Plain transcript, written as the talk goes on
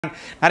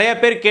நிறைய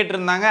பேர்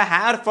கேட்டிருந்தாங்க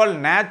ஹேர் ஃபால்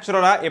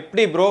நேச்சுரலா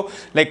எப்படி ப்ரோ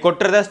லைக்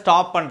கொட்டுறதை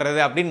ஸ்டாப் பண்றது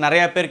அப்படின்னு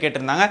நிறைய பேர்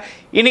கேட்டிருந்தாங்க.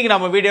 இன்னைக்கு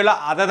நம்ம வீடியோல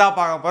அதை தான்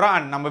பார்க்க போறோம்.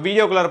 அண்ட் நம்ம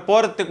வீடியோக்குள்ள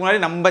போறதுக்கு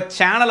முன்னாடி நம்ம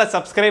சேனலை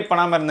சப்ஸ்கிரைப்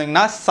பண்ணாம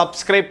இருந்தீங்கன்னா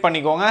சப்ஸ்கிரைப்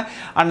பண்ணிக்கோங்க.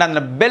 அண்ட்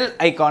அந்த பெல்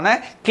ஐக்கானை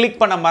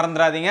கிளிக் பண்ண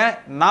மறந்துடாதீங்க.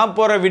 நான்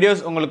போற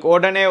வீடியோஸ் உங்களுக்கு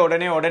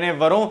உடனே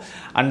வரும்.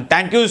 And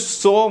thank you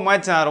so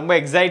much. நான் ரொம்ப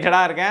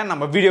எக்ஸைட்டடா இருக்கேன்.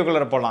 நம்ம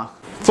வீடியோக்குள்ள போகலாம்.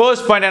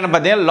 ஃபர்ஸ்ட் பாயிண்ட் என்ன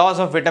பார்த்தீங்கன்னா லாஸ்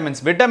ஆஃப்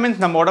விட்டமின்ஸ். விட்டமின்ஸ்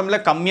நம்ம உடம்புல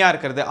கம்மியாக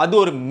இருக்கிறது அது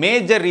ஒரு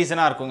மேஜர்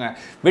ரீசனாக இருக்குங்க.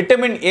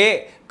 விட்டமின் ஏ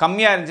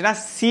கம்மியாக இருந்துச்சுன்னா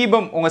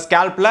சீபம் உங்கள்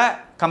ஸ்கேல்பில்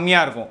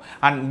கம்மியாக இருக்கும்.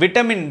 அண்ட்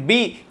விட்டமின் பி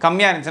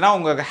கம்மியாக இருந்துச்சுன்னா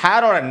உங்கள்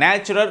ஹேரோட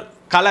நேச்சுரல்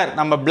கலர்,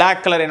 நம்ம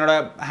பிளாக் கலர், என்னோட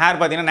ஹேர்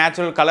பார்த்தீங்கன்னா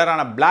நேச்சுரல்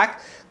கலரான பிளாக்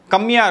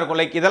கம்மியாக இருக்கும்.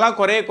 லைக் இதெல்லாம்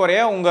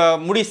குறைய உங்கள்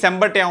முடி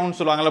செம்பட்டையாகும்னு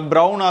சொல்லுவாங்க, இல்லை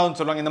ப்ரௌன் ஆகும்னு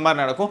சொல்லுவாங்க. இந்த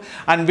மாதிரி நடக்கும்.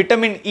 And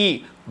vitamin E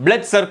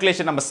blood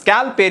circulation, நம்ம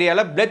ஸ்கேல்ப்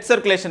ஏரியாவில் பிளட்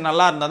சர்க்குலேஷன்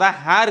நல்லா இருந்தால் தான்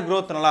ஹேர்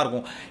க்ரோத் நல்லா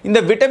இருக்கும். இந்த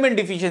விட்டமின்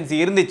டிஃபிஷியன்சி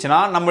இருந்துச்சுன்னா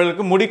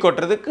நம்மளுக்கு முடி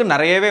கொட்டுறதுக்கு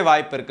நிறையவே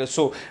வாய்ப்பு இருக்குது.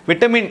 So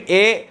vitamin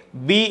A,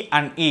 B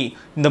and இ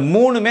இந்த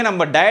மூணுமே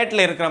நம்ம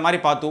டயட்டில் இருக்கிற மாதிரி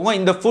பார்த்துக்குவோம்.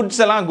 இந்த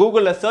ஃபுட்ஸ் எல்லாம்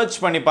கூகுளில் சர்ச்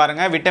பண்ணி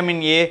பாருங்கள்.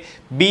 விட்டமின் ஏ,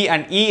 பி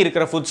அண்ட் இ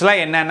இருக்கிற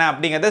ஃபுட்ஸ்லாம் என்னென்ன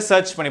அப்படிங்கிறத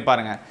சர்ச் பண்ணி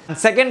பாருங்கள்.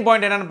 செகண்ட்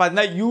பாயிண்ட் என்னென்னு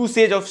பார்த்தீங்கன்னா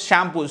யூசேஜ் ஆஃப்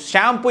ஷாம்பூ.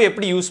 ஷாம்பூ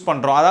எப்படி யூஸ்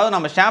பண்ணுறோம், அதாவது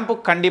நம்ம ஷாம்பூ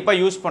கண்டிப்பாக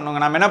யூஸ்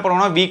பண்ணுவோங்க. நம்ம என்ன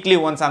பண்ணுவோம்னா வீக்லி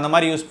ஒன்ஸ் அந்த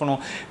மாதிரி யூஸ்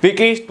பண்ணுவோம்.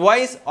 Weekly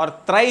twice or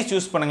thrice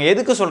use பண்ணுங்க.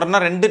 எதுக்கு சொல்கிறேன்னா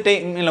 2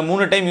 டைம் இல்லை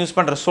 3 டைம் யூஸ்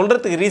பண்ணுற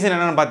சொல்கிறதுக்கு ரீசன்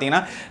என்னென்னு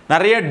பார்த்தீங்கன்னா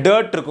நிறைய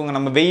டர்ட் இருக்குங்க.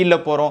 நம்ம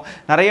வெயிலில் போகிறோம்,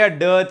 நிறைய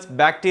டர்ட்ஸ்,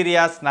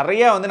 பாக்டீரியாஸ்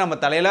நிறைய வந்து நம்ம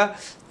தலையில்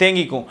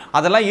தேங்கிக்கும்.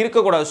 அதெல்லாம்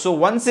இருக்கக்கூடாது. So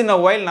once in a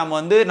while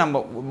நம்ம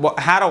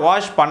ஹேரை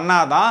வாஷ்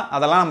பண்ணாதான்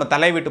அதெல்லாம் நம்ம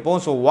தலையை விட்டு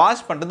போகும். ஸோ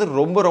வாஷ் பண்ணுறது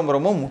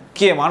ரொம்ப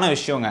முக்கியமான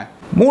விஷயங்க.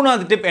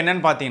 மூணாவது டிப்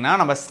என்னன்னு பார்த்தீங்கன்னா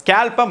நம்ம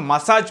ஸ்கேல்பை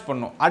மசாஜ்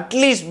பண்ணும்.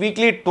 At least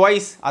weekly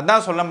twice.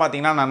 அதான் சொல்ல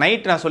பார்த்தீங்கன்னா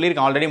நான்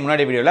சொல்லியிருக்கேன் ஆல்ரெடி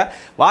முன்னாடி வீடியோவில்.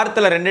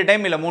 வாரத்தில் 2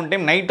 டைம் இல்லை 3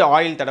 டைம் நைட்டு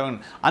ஆயில்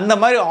தடவணும். அந்த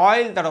மாதிரி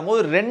ஆயில் தடவும்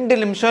போது 2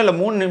 நிமிஷம் இல்லை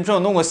 3 நிமிஷம்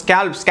வந்து உங்கள்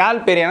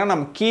ஸ்கேல்ப் ஏரியானா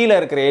நம்ம கீழே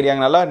இருக்கிற ஏரியா,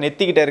 நல்லா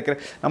நெத்திக்கிட்ட இருக்கிற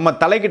நம்ம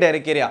தலைக்கிட்ட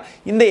இருக்கிற ஏரியா,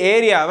 இந்த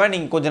ஏரியாவை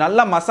நீங்கள் கொஞ்சம்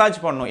நல்லா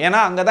மசாஜ் பண்ணணும்.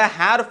 ஏன்னா அங்கே தான்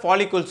ஹேர்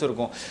ஃபாலிகல்ஸ்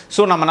இருக்கும்.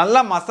 ஸோ நம்ம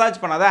நல்லா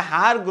மசாஜ் பண்ணாதான்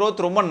ஹேர்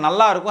க்ரோத் ரொம்ப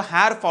நல்லா இருக்கும்,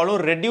 ஹேர்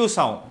ஃபாலும் ரெடியூஸ்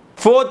ஆகும்.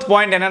 ஃபோர்த்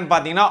பாயிண்ட் என்னன்னு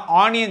பார்த்தீங்கன்னா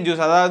ஆனியன் ஜூஸ்,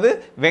 அதாவது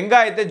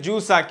வெங்காயத்தை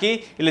ஜூஸ் ஆக்கி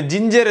இல்லை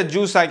ஜிஞ்சரை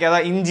ஜூஸ் ஆக்கி,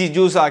 அதாவது இஞ்சி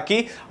ஜூஸ் ஆக்கி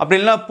அப்படி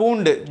இல்லைனா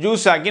பூண்டு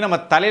ஜூஸ் ஆக்கி நம்ம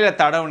தலையில்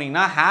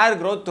தடவுனீங்கன்னா ஹேர்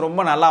க்ரோத்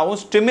ரொம்ப நல்லாவும்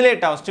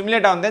ஸ்டிமுலேட்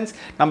ஆகும். தென்ஸ்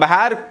நம்ம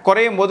ஹேர்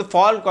குறையும் போது,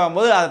 ஃபால் குறையும்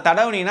போது அதை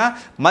தடவுனீங்கன்னா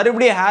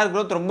மறுபடியும் ஹேர்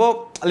க்ரோத் ரொம்ப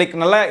லைக்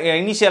நல்லா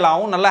இனிஷியல்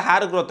ஆகும், நல்லா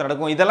ஹேர் க்ரோத்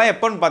நடக்கும். இதெல்லாம்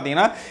எப்போன்னு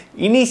பார்த்தீங்கன்னா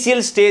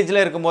இனிஷியல்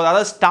ஸ்டேஜில் இருக்கும்போது,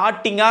 அதாவது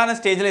ஸ்டார்டிங்கான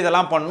ஸ்டேஜில்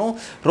இதெல்லாம் பண்ணணும்.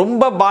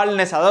 ரொம்ப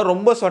பால்னஸ், அதாவது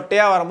ரொம்ப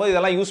சொட்டையாக வரும்போது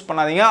இதெல்லாம் யூஸ்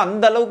பண்ணாதீங்க.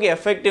 அந்த அளவுக்கு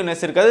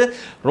எஃபெக்டிவ்னஸ் இருக்காது.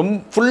 ரொம்ப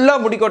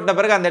ஃபுல்லாக முடி கொட்டின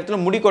பிறகு அந்த இடத்துல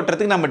முடி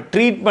கொட்டுறதுக்கு நம்ம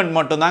ட்ரீட்மெண்ட்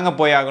மட்டும் தாங்க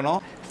போய் ஆகணும்.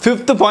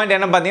 ஃபிஃப்த் பாயிண்ட்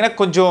என்ன பார்த்தீங்கன்னா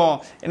கொஞ்சம்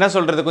என்ன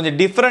சொல்கிறது, கொஞ்சம்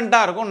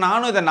டிஃப்ரெண்ட்டாக இருக்கும்.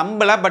 நானும் இதை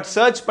நம்பலை, பட்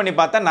சர்ச் பண்ணி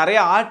பார்த்தா நிறைய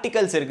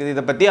ஆர்டிகல்ஸ் இருக்குது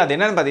இதை பற்றி. அது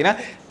என்னென்னு பார்த்தீங்கன்னா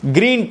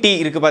க்ரீன் டீ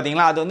இருக்குது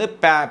பார்த்தீங்களா, அது வந்து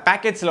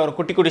பேக்கெட்ஸில் ஒரு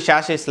குட்டி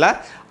ஷாஷேஸில்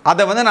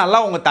அதை வந்து நல்லா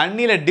உங்கள்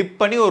தண்ணியில் டிப்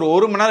பண்ணி ஒரு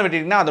 1 மணி நேரம்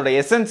விட்டுட்டிங்கன்னா அதோட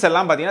எசன்ஸ்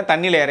எல்லாம் பார்த்தீங்கன்னா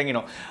தண்ணியில்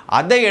இறங்கிடும்.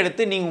 அதை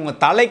எடுத்து நீங்கள் உங்கள்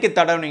தலைக்கு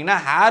தடவுனீங்கன்னா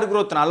ஹேர்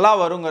க்ரோத் நல்லா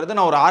வருங்கிறது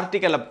நான் ஒரு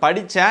ஆர்டிக்கலில்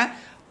படித்தேன்.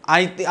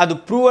 அது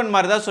ப்ரூவன்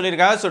மாதிரி தான்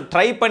சொல்லியிருக்காங்க. ஸோ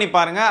ட்ரை பண்ணி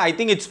பாருங்கள். I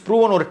think it's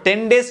proven. ஒரு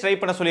 10 days ட்ரை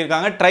பண்ண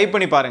சொல்லியிருக்காங்க. ட்ரை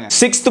பண்ணி பாருங்கள்.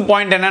 6th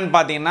பாயிண்ட் என்னன்னு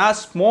பார்த்தீங்கன்னா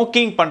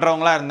ஸ்மோக்கிங்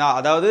பண்ணுறவங்களா இருந்தால்,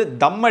 அதாவது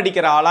தம்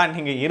அடிக்கிற ஆளாக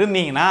நீங்கள்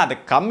இருந்தீங்கன்னா அதை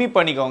கம்மி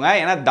பண்ணிக்கோங்க.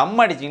 ஏன்னா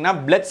தம் அடிச்சிங்கன்னா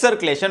பிளட்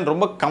சர்க்குலேஷன்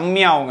ரொம்ப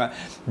கம்மியாகுங்க.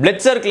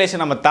 பிளட்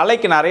சர்க்குலேஷன் நம்ம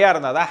தலைக்கு நிறையா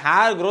இருந்தால் தான்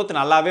ஹேர் க்ரோத்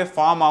நல்லாவே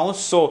ஃபார்ம் ஆகும்.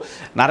 ஸோ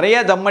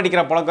நிறைய தம்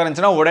அடிக்கிற பழக்கம்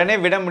இருந்துச்சுன்னா உடனே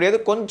விட முடியாது,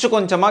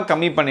 கொஞ்சமாக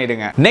கம்மி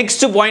பண்ணிவிடுங்க.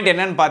 நெக்ஸ்ட் பாயிண்ட்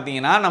என்னன்னு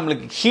பார்த்தீங்கன்னா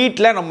நம்மளுக்கு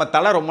ஹீட்டில் நம்ம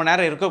தலை ரொம்ப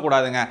நேரம்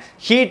இருக்கக்கூடாதுங்க.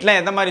 ஹீட்டில்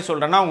எந்த மாதிரி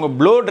சொல்கிறேன்னா உங்கள்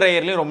ப்ளோ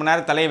ட்ரையர்லையும் ரொம்ப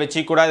நேரம் தலையை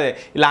வச்சிக்கூடாது,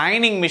 இல்லை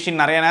அயனிங் மிஷின்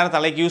நிறைய நேரம்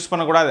தலைக்கு யூஸ்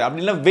பண்ணக்கூடாது,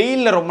 அப்படின்னா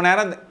வெயிலில் ரொம்ப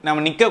நேரம்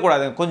நம்ம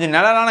நிற்கக்கூடாது. கொஞ்சம்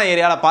நிழலான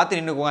ஏரியாவில் பார்த்து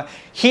நின்றுக்கோங்க.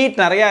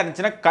 ஹீட் நிறையா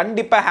இருந்துச்சுன்னா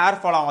கண்டிப்பாக ஹேர்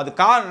ஃபால் ஆகும். அது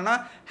காரணம்னா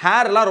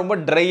ஹேர்லாம் ரொம்ப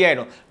ட்ரை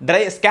ஆகிடும்.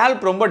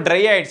 ஸ்கேல்ப் ரொம்ப ட்ரை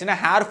ஆகிடுச்சுன்னா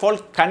ஹேர் ஃபால்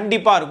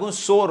கண்டிப்பாக இருக்கும்.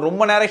 ஸோ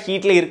ரொம்ப நேரம்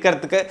ஹீட்டில்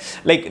இருக்கிறதுக்கு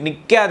like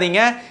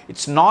நிற்காதீங்க.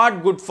 It's not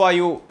good for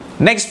you.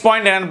 Next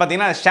point என்னென்னு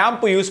பார்த்தீங்கன்னா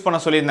ஷாம்பு யூஸ் பண்ண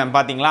சொல்லியிருந்தேன்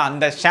பார்த்தீங்களா,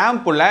 அந்த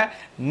ஷாம்புல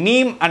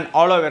neem and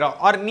aloe vera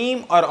R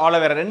neem R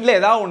aloe vera ரெண்டில்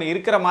ஏதாவது ஒன்று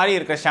இருக்கிற மாதிரி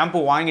இருக்கிற ஷாம்பு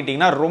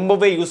வாங்கிட்டீங்கன்னா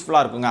ரொம்பவே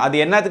யூஸ்ஃபுல்லாக இருக்குங்க. அது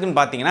என்னத்துக்குன்னு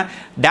பார்த்தீங்கன்னா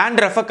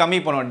டேண்ட்ரஃபை கம்மி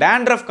பண்ணும்.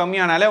 டேண்ட்ரஃப்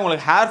கம்மியானாலே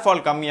உங்களுக்கு ஹேர்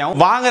ஃபால்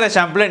கம்மியாகும். வாங்குற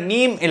ஷாம்புல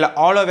நீம் இல்லை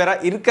ஆலோவேரா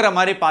இருக்கிற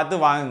மாதிரி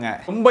பார்த்து வாங்குங்க.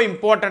 ரொம்ப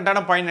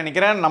இம்பார்ட்டண்ட்டான பாயிண்ட்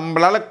நினைக்கிறேன்.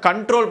 நம்மளால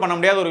கண்ட்ரோல் பண்ண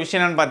முடியாத ஒரு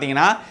விஷயம் என்னன்னு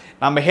பார்த்தீங்கன்னா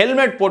நம்ம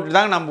ஹெல்மெட் போட்டு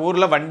தான் நம்ம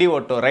ஊரில் வண்டி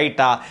ஓட்டும்,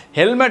 ரைட்டா?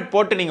 ஹெல்மெட்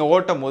போட்டு நீங்கள்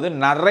ஓட்டும் போது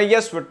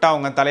நிறைய ஸ்வெட்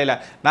ஆகுங்க தலையில்.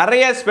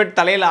 நிறைய ஸ்வெட்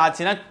தலையில்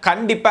ஆச்சுன்னா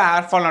கண்டிப்பாக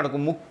ஹேர் ஃபால்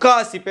நடக்கும்.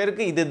 முக்காசி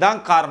பேருக்கு இதுதான்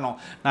காரணம்.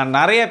 நான்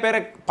நிறைய பேரை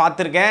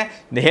பார்த்துருக்கேன்,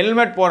 இந்த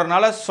ஹெல்மெட்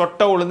போடுறதுனால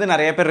சொட்டை உழுந்து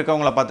நிறைய பேர்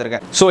இருக்கவங்கள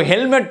பார்த்துருக்கேன். ஸோ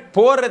ஹெல்மெட்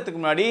போடுறதுக்கு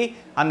முன்னாடி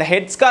அந்த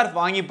ஹெட் ஸ்கார்ஃப்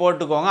வாங்கி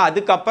போட்டுக்கோங்க.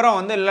 அதுக்கப்புறம்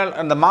வந்து இல்லை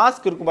அந்த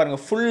மாஸ்க் இருக்கும்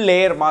பாருங்கள், ஃபுல்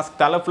லேயர் மாஸ்க்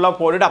தலை ஃபுல்லாக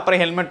போட்டுட்டு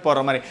அப்புறம் ஹெல்மெட்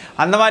போடுற மாதிரி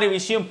அந்த மாதிரி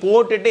விஷயம்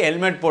போட்டுட்டு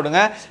ஹெல்மெட் போடுங்க.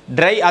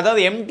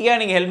 அதாவது எம்டியாக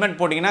நீங்கள் ஹெல்மெட்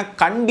போட்டிங்கன்னா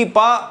கண்டிப்பாக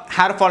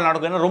ஹேர் ஃபால்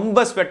நடக்கும்.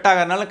 ரொம்ப ஸ்வெட்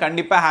ஆகிறதுனால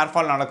கண்டிப்பாக ஹேர்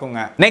ஃபால்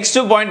நடக்குங்க. நெக்ஸ்ட்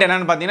பாயிண்ட்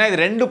என்னன்னு பார்த்தீங்கன்னா இது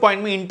 2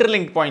 பாயிண்ட்மே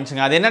இன்டர்லிங்க்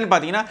பாயிண்ட்ஸுங்க. அது என்னன்னு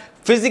பார்த்தீங்கன்னா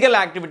ஃபிசிக்கல்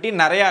ஆக்டிவிட்டி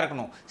நிறையா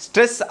இருக்கணும்.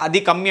 ஸ்ட்ரெஸ்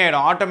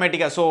கம்மியாயிடும்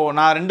ஆட்டோமேட்டிக்காக. ஸோ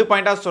நான் 2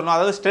 பாயிண்டாக சொன்னோம்.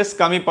 அதாவது ஸ்ட்ரெஸ்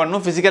கம்மி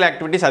பண்ணணும், ஃபிசிக்கல்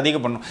ஆக்டிவிட்டிஸ்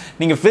அதிகம் பண்ணணும்.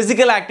 நீங்கள்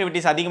ஃபிசிக்கல்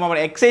ஆக்டிவிட்டிஸ் அதிகமாக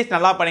பண்ண எக்ஸசைஸ்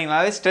நல்லா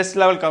பண்ணிங்கனாலே ஸ்ட்ரெஸ்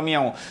லெவல்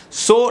கம்மியாகும்.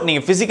 ஸோ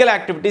நீங்கள் ஃபிசிக்கல்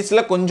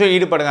ஆக்டிவிட்டீஸில் கொஞ்சம்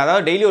ஈடுபடுங்க.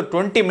 அதாவது டெய்லி ஒரு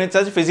 20 மினிட்ஸ்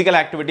ஆச்சு ஃபிசிக்கல்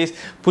ஆக்டிவிட்டிஸ்,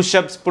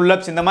 புஷ்அப்ஸ்,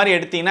 புல்அப்ஸ் இந்த மாதிரி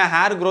எடுத்தீங்கன்னா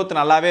ஹேர் க்ரோத்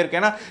நல்லாவே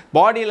இருக்கும். ஏன்னா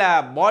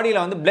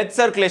பாடியில் வந்து பிளட்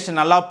சர்க்குலேஷன்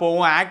நல்லா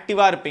போகும்,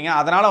 ஆக்டிவாக இருப்பீங்க.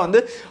 அதனால்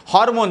வந்து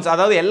ஹார்மோன்ஸ்,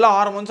 அதாவது எல்லா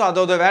ஹார்மோன்ஸும்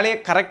அதோட வேலையை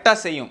கரெக்டாக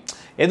செய்யும்.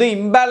 எதுவும்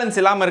இம்பேலன்ஸ்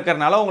இல்லாமல்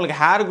இருக்கிறனால உங்களுக்கு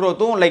ஹேர்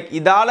க்ரோத்தும் லைக்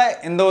இதால்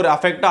எந்த ஒரு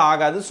அஃபெக்டும்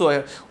ஆகாது. ஸோ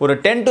ஒரு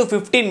 10 to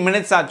 15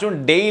 மினிட்ஸ் ஆச்சும்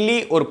டெய்லி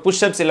ஒரு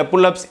புஷ்அப்ஸ் இல்லை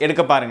புல்அப்ஸ்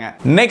எடுக்க பாருங்க.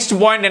 நெக்ஸ்ட்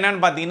பாயிண்ட்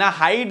என்னன்னு பார்த்தீங்கன்னா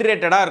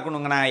ஹைட்ரேட்டடாக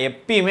இருக்கணுங்க. நான்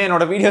எப்பயுமே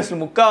என்னோட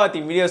வீடியோஸில்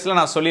முக்காவாசி வீடியோஸில்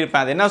நான்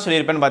சொல்லியிருப்பேன். அது என்ன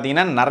சொல்லியிருப்பேன்னு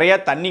பார்த்தீங்கன்னா நிறையா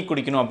தண்ணி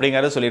குடிக்கணும்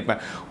அப்படிங்கிறத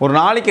சொல்லியிருப்பேன். ஒரு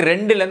நாளைக்கு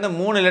 2 to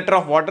 3 லிட்டர்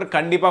ஆஃப் வாட்டர்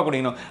கண்டிப்பாக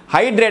குடிக்கணும்.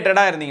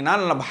 ஹைட்ரேட்டடாக இருந்தீங்கன்னா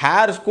நம்ம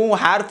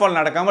ஹேர் ஃபால்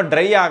நடக்காமல்,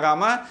 ட்ரை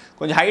ஆகாமல்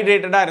கொஞ்சம்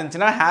ஹைட்ரேட்டடாக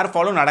இருந்துச்சுன்னா ஹேர்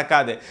ஃபாலும்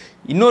நடக்காது.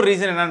 இன்னொரு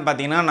ரீசன் என்னென்னு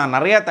பார்த்தீங்கன்னா நான்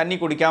நிறையா தண்ணி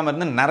குடிக்காமல்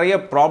இருந்து நிறைய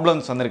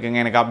ப்ராப்ளம்ஸ் வந்திருக்குங்க.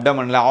 எனக்கு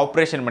அப்டமனில்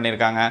ஆப்ரேஷன்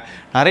பண்ணியிருக்காங்க,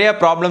 நிறைய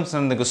ப்ராப்ளம்ஸ்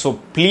வந்திருக்கு. ஸோ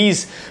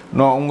ப்ளீஸ்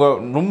உங்கள்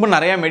ரொம்ப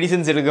நிறையா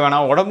மெடிசன்ஸ் எடுக்க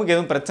வேணாம். உடம்புக்கு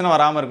எதுவும் பிரச்சனை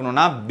வராமல்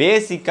இருக்கணும்னா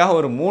பேசிக்காக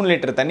ஒரு 3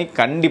 லிட்டர் தண்ணி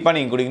கண்டிப்பாக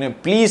நீங்கள் குடிக்கணும்.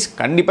 ப்ளீஸ்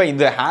கண்டிப்பாக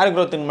இது ஹேர்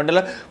க்ரோத்துக்கு மட்டும்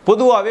இல்லை,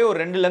 பொதுவாகவே ஒரு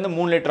 2 to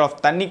 3 லிட்டர் ஆஃப்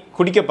தண்ணி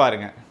குடிக்க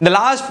பாருங்கள். இந்த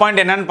லாஸ்ட்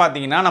பாயிண்ட் என்னென்னு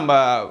பார்த்தீங்கன்னா நம்ம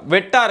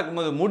வெட்டாக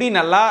இருக்கும்போது முடி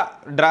நல்லா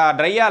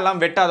ட்ரையாக எல்லாம்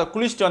வெட்டாக அதை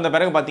குளிச்சுட்டு வந்த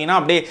பிறகு பார்த்தீங்கன்னா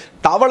அப்படியே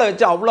தவளை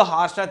வச்சு அவ்வளோ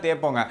ஹார்ஷாக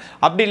தேய்ப்போங்க.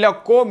 அப்படி இல்லை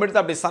கோம் எடுத்து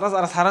அப்படி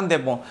சரம்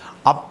தேய்ப்போம்.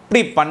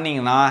 அப்படி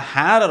பண்ணிங்கன்னா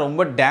ஹேரை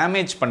ரொம்ப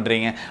டேமேஜ்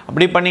பண்ணுறீங்க.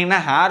 அப்படி பண்ணிங்கன்னா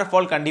ஹேர்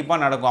ஃபால் கண்டிப்பாக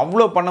நடக்கும்.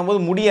 அவ்வளோ பண்ணும்போது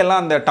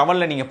முடியெல்லாம் அந்த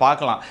டவலில் நீங்கள்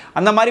பார்க்கலாம்.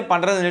 அந்த மாதிரி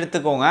பண்ணுறதை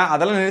நிறுத்துக்கோங்க.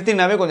 அதெல்லாம்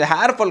நிறுத்தினாவே கொஞ்சம்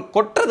ஹேர் ஃபால்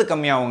கொட்டுறது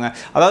கம்மியாகுங்க.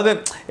 அதாவது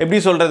எப்படி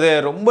சொல்கிறது,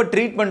 ரொம்ப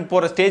ட்ரீட்மெண்ட்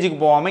போகிற ஸ்டேஜுக்கு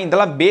போகாமல்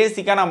இதெல்லாம்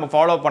பேசிக்காக நம்ம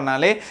ஃபாலோ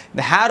பண்ணாலே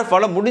இந்த ஹேர்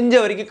ஃபாலை முடிஞ்ச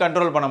வரைக்கும்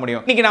கண்ட்ரோல் பண்ண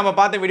முடியும். இன்றைக்கி நம்ம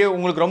பார்த்த வீடியோ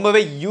உங்களுக்கு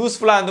ரொம்பவே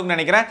யூஸ்ஃபுல்லாக இருந்துன்னு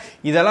நினைக்கிறேன்.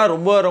 இதெல்லாம்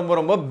ரொம்ப ரொம்ப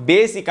ரொம்ப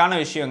பேசிக்கான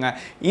விஷயங்க.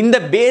 இந்த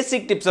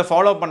பேசிக் டிப்ஸை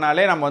ஃபாலோ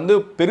பண்ணாலே நம்ம வந்து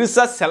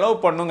பெருசாக செலவு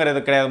பண்ணுங்கிறது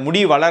கிடையாது. முடி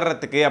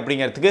வளர்கிறதுக்கு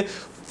அப்படிங்கிறதுக்கு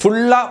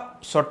ஃபுல்லாக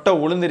சொட்டை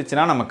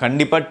உளுந்துருச்சுன்னா நம்ம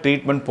கண்டிப்பாக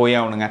ட்ரீட்மெண்ட் போய்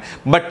ஆகணுங்க.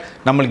 பட்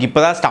நம்மளுக்கு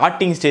இப்போ தான்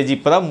ஸ்டார்டிங் ஸ்டேஜ்,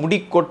 இப்போ தான் முடி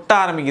கொட்ட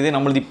ஆரம்பிக்குது,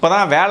 நம்மளுக்கு இப்போ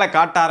தான் வேலை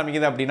காட்ட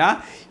ஆரம்பிக்குது அப்படின்னா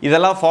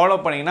இதெல்லாம் ஃபாலோ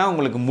பண்ணிங்கன்னா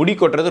உங்களுக்கு முடி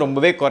கொட்டுறது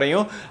ரொம்பவே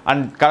குறையும்.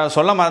 அண்ட்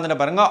சொல்ல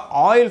மறந்துட்டு பாருங்கள்,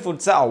 ஆயில்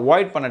ஃபுட்ஸை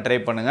அவாய்ட் பண்ண ட்ரை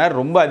பண்ணுங்கள்.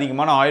 ரொம்ப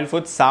அதிகமான ஆயில்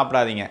ஃபுட்ஸ்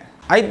சாப்பிடாதீங்க.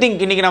 ஐ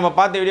திங்க் இன்றைக்கி நம்ம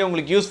பார்த்த வீடியோ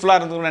உங்களுக்கு யூஸ்ஃபுல்லாக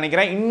இருந்ததுன்னு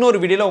நினைக்கிறேன். இன்னொரு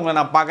வீடியோவில் உங்களை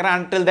நான் பார்க்குறேன்.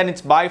 until then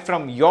it's bye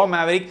from your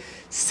Maverick.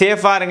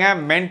 சேஃபாக இருங்க,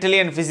 மென்டலி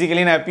அண்ட்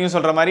ஃபிசிக்கலி. நான் எப்பயும்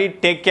சொல்கிற மாதிரி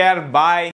டேக் கேர், பாய்.